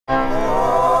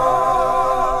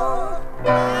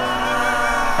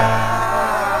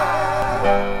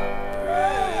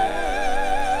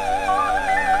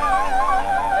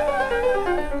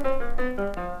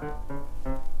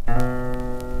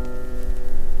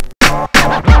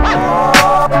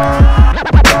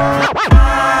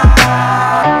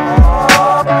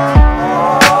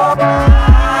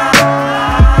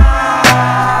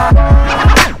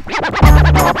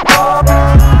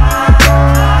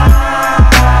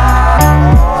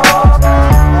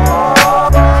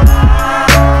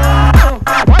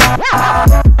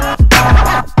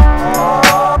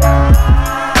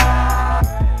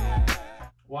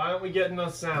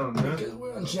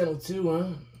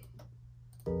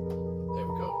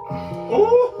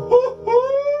Ooh.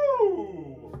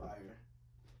 Fire.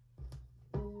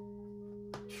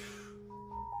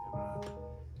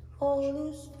 All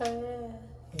is fair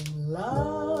in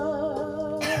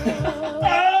love.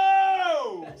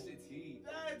 Oh! That shit's heat.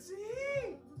 That's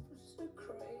it. It's a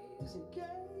crazy game.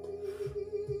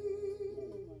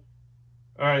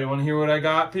 All right, you want to hear what I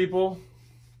got, people?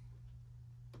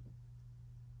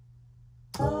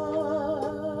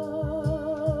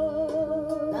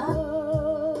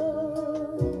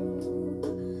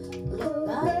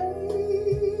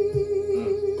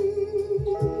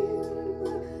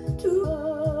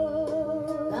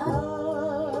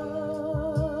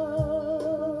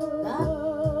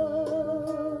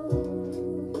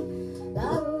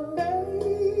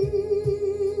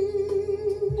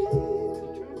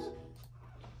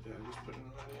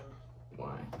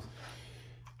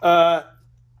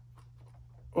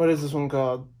 What is this one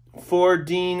called? 4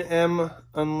 Dean M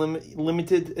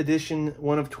Unlimited Edition,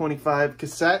 1 of 25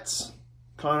 cassettes.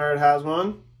 Conrad has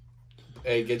one.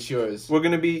 Hey, get yours. We're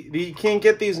gonna be. You can't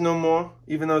get these no more,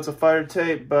 even though it's a fire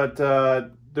tape. But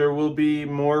there will be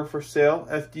more for sale.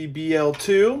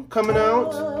 FDBL2 coming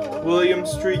out. William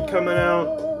Street coming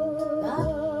out.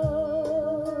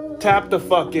 Tap the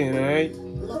fuck in, alright?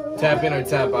 Tap in or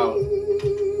tap out.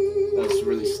 That's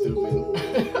really stupid.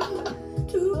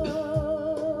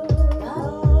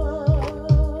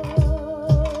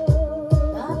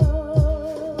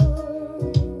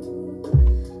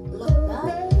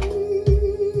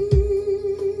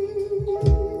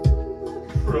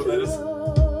 Bro, that is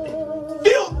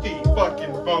filthy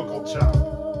fucking vocal chop.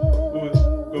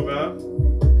 Go back.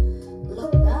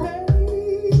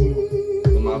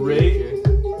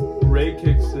 Ray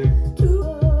kickstick.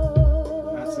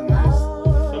 That's a nice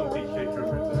thumpy kicker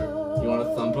right there. You want a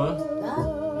thumper?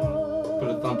 Put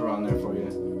a thumper on there for you.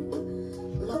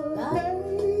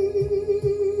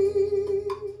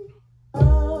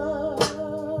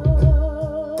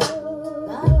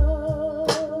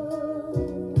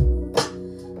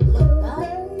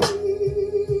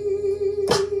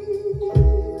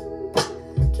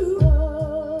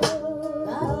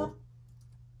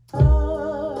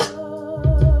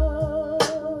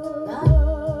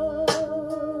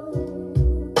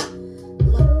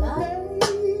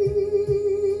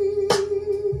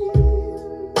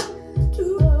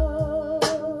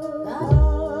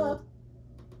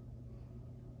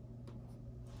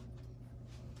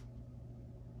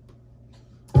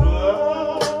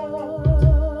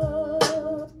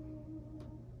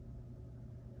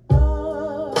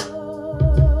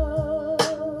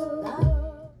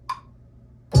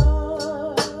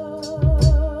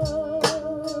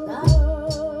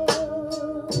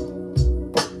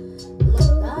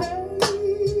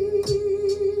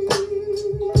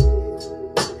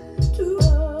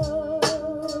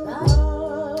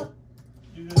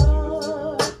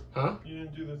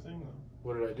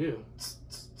 What did I do?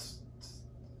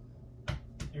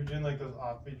 You're doing like those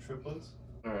offbeat triplets.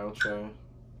 Alright, I'll try.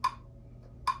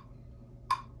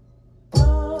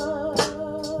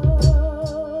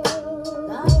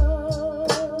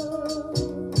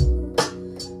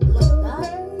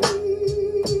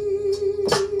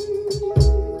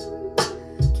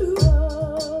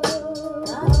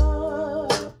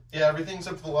 Yeah, everything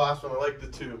except for the last one. I like the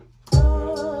 2.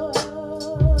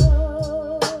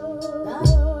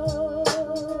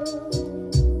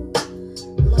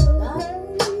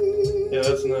 Yeah,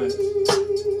 that's nice.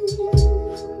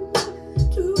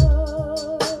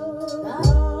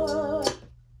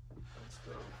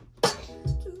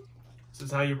 This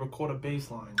is how you record a bass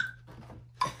line.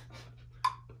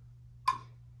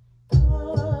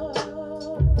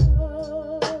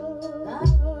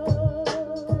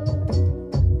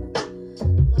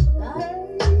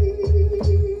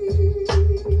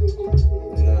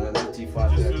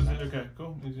 Okay,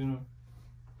 cool. Easy enough.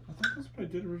 I think that's what I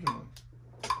did originally.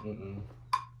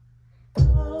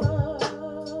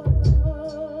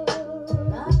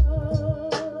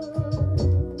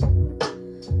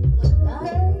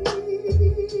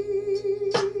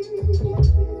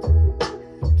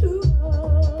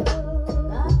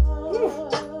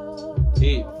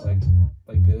 Eight,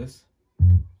 like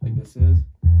this is,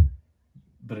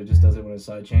 but it just does it when it's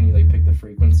side chain. You like pick the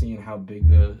frequency and how big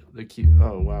the Q.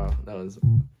 Oh wow, that was.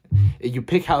 You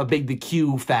pick how big the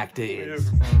Q factor is.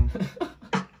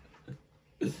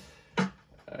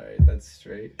 Alright, that's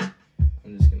straight.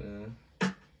 I'm just gonna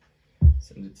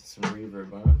send it to some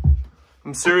reverb, huh?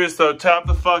 I'm serious though. Tap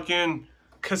the fucking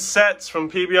cassettes from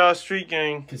PBR Street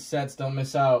Gang. Cassettes, don't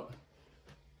miss out.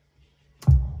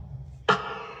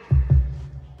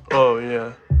 Oh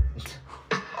yeah.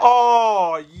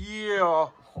 Oh yeah.